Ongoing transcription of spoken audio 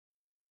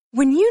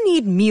When you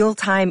need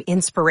mealtime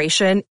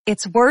inspiration,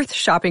 it's worth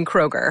shopping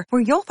Kroger,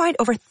 where you'll find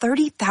over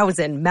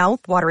 30,000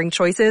 mouth-watering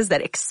choices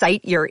that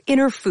excite your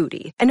inner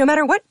foodie. And no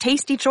matter what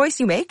tasty choice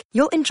you make,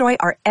 you'll enjoy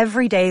our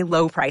everyday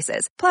low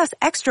prices, plus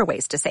extra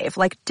ways to save,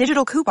 like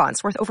digital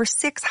coupons worth over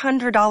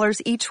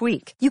 $600 each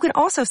week. You can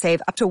also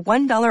save up to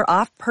 $1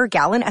 off per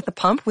gallon at the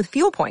pump with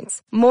fuel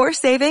points. More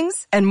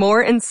savings and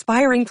more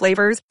inspiring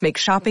flavors make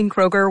shopping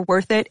Kroger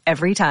worth it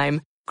every time.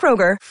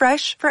 Kroger,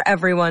 fresh for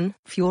everyone.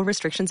 Fuel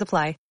restrictions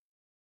apply.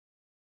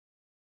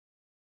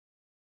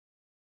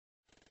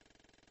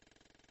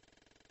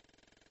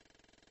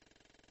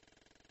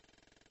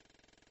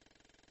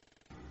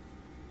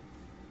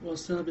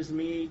 What's up, it's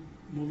me,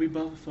 Movie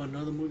Buff, for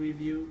another movie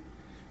review.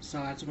 So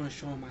I just want to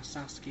show my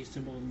Sasuke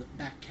symbol in the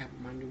back cap of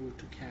my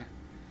Naruto cat.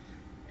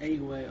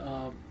 Anyway,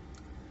 I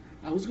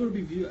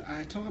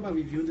talk about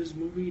reviewing this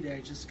movie that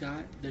I just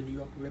got, The New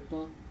York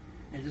Ripper,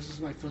 and this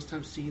is my first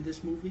time seeing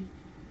this movie.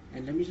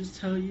 And let me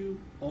just tell you,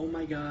 oh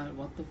my god,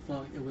 what the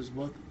fuck, it was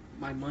worth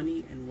my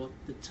money and worth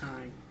the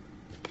time.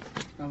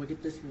 Now we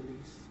get this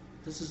release.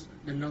 This is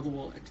the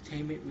Netherworld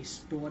Entertainment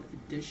Restored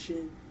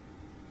Edition,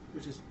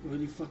 which is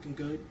really fucking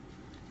good.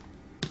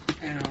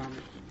 And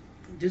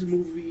this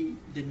movie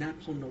did not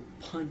pull no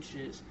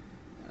punches.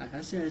 Like I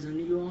said, as a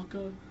New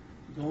Yorker,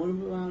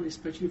 going around,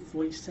 especially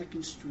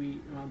 42nd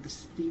Street, around the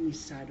steamy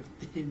side of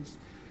things,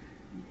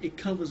 it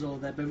covers all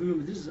that. But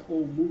remember, this is an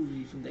old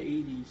movie from the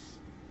 80s.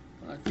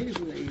 I think it's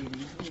from the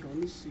 80s. Hold on, let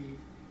me see.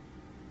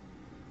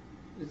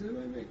 Is it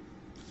right?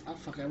 Oh,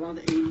 fuck it, around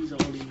the 80s or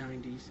early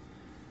 90s.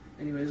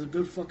 Anyway, it's a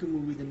good fucking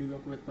movie, The New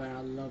York Ripper, and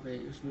I love it.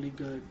 It's really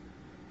good.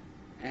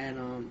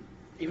 And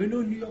even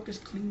though New York is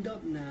cleaned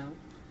up now,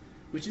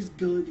 which is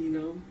good, you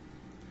know,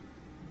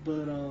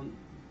 but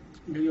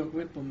New York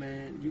Ripper,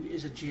 man,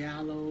 it's a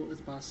giallo.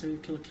 It's about a serial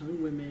killer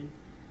killing women,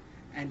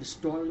 and the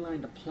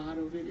storyline, the plot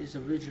of it is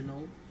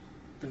original.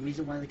 The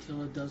reason why the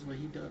killer does what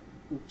he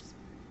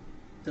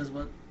does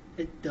what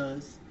it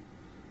does,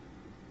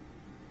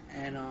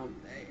 and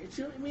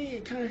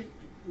it kind of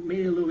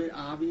made it a little bit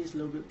obvious, a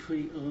little bit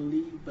pretty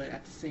early, but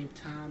at the same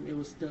time, it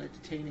was still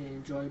entertaining and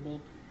enjoyable,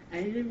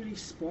 and it didn't really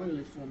spoil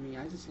it for me.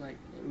 I just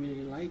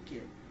really like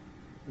it.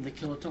 And the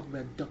killer talk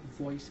about duck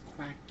voice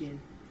cracking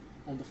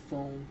on the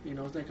phone. You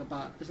know,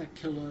 it's like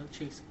killer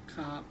chase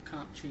cop,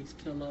 cop chase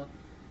killer.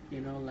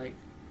 You know, like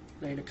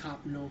letting the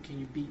cop know, can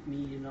you beat me?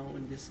 You know,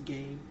 in this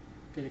game,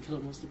 because the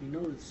killer wants to be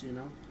noticed. You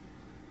know,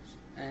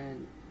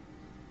 and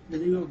the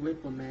New York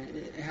Ripper, man,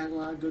 it had a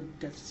lot of good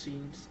death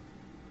scenes.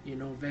 You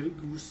know, very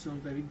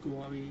gruesome, very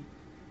gory,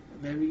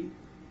 very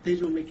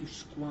things will make you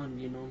squirm.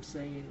 You know what I'm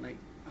saying? Like,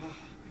 oh,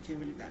 I can't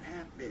believe that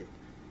happened.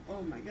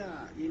 Oh my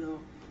god, you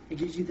know. It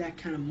gives you that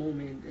kind of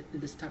moment in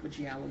this type of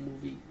giallo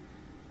movie,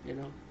 you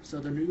know. So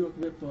the New York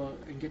Ripper,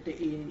 and get the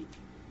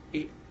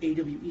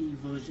AWE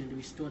version, the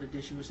restored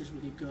edition, which is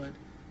really good.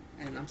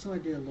 And I'm sorry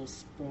I did a little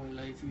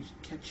spoiler. If you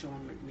catch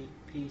on with me,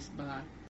 peace, bye.